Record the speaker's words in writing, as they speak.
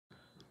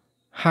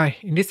Hi,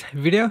 in this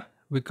video,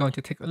 we're going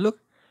to take a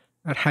look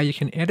at how you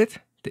can edit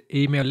the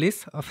email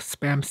list of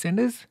spam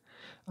senders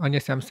on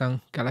your Samsung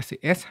Galaxy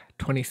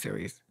S20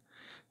 series.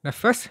 Now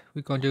first,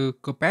 we're going to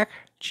go back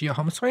to your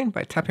home screen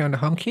by tapping on the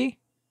home key.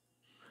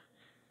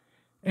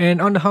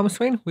 And on the home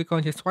screen, we're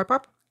going to swipe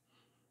up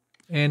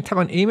and tap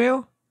on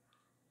email.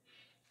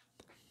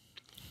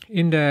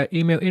 In the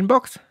email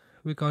inbox,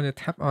 we're going to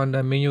tap on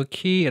the menu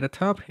key at the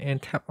top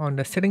and tap on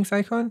the settings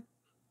icon.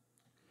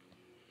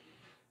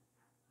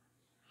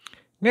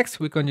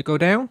 Next, we're going to go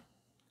down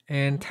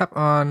and tap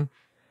on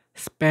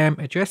spam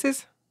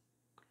addresses.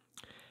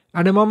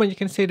 At the moment, you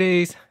can see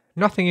there's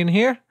nothing in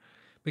here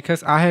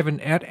because I haven't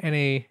added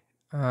any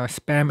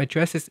spam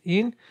addresses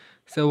in.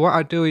 So what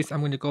I'll do is I'm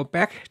going to go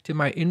back to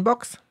my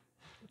inbox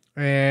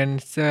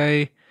and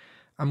say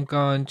I'm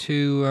going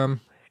to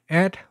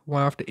add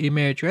one of the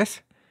email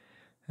address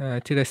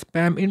to the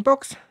spam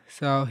inbox.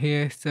 So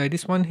here, say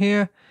this one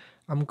here,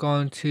 I'm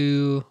going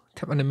to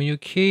tap on the menu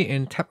key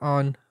and tap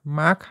on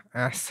mark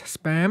as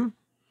spam.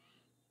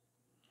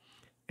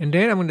 And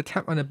then I'm going to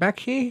tap on the back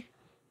key.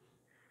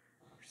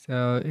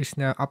 So it's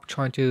now up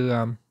trying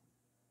to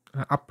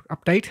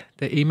update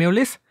the email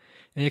list.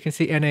 And you can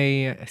see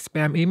any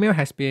spam email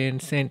has been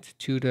sent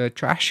to the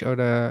trash or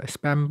the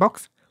spam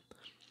box.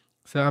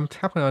 So I'm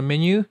tapping on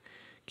menu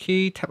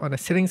key, tap on the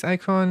settings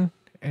icon,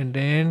 and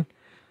then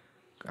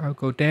I'll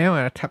go down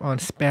and I'll tap on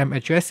spam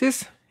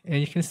addresses. And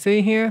you can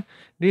see here,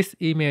 this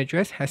email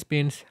address has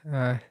been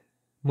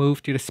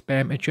moved to the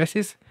spam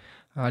addresses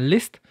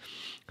list.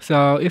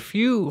 So if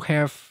you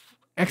have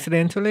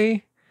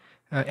accidentally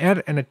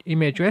added an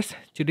email address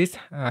to this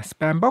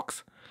spam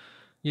box,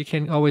 you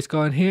can always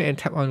go in here and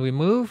tap on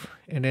remove,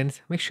 and then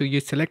make sure you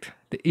select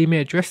the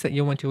email address that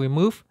you want to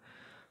remove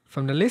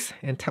from the list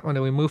and tap on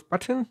the remove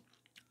button.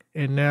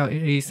 And now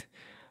it is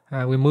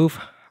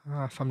removed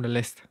from the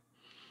list.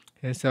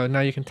 And so now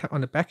you can tap on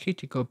the back key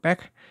to go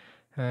back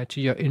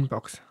to your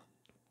inbox.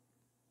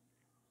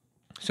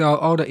 So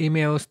all the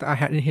emails that I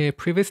had in here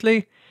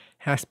previously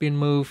has been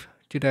moved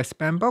to the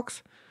spam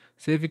box.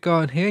 So if you go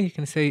in here, you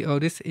can see, oh,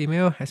 this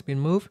email has been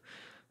moved.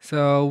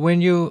 So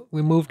when you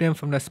remove them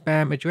from the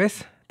spam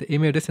address, the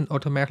email doesn't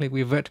automatically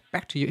revert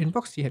back to your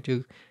inbox. You have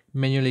to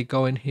manually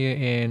go in here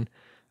and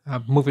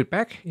move it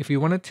back if you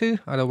wanted to.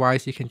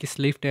 Otherwise, you can just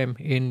leave them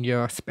in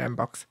your spam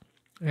box.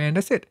 And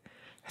that's it.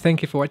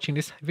 Thank you for watching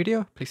this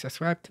video. Please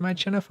subscribe to my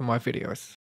channel for more videos.